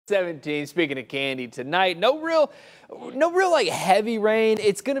17. Speaking of candy tonight, no real like heavy rain.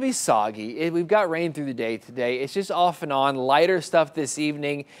 It's going to be soggy. We've got rain through the day today. It's just off and on. Lighter stuff this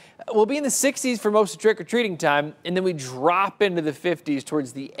evening. We'll be in the 60s for most of trick-or-treating time, and then we drop into the 50s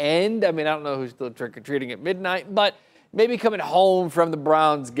towards the end. I mean, I don't know who's still trick-or-treating at midnight, but maybe coming home from the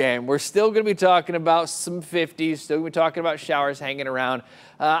Browns game. We're still going to be talking about some 50s, still going to be talking about showers hanging around.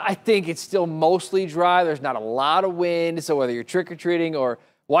 I think it's still mostly dry. There's not a lot of wind, so whether you're trick-or-treating or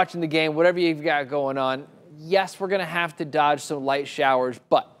watching the game, whatever you've got going on, yes, we're going to have to dodge some light showers,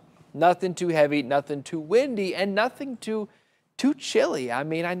 but nothing too heavy, nothing too windy, and nothing too chilly. I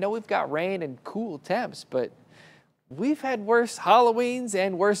mean, I know we've got rain and cool temps, but we've had worse Halloweens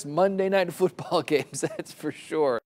and worse Monday night football games, that's for sure.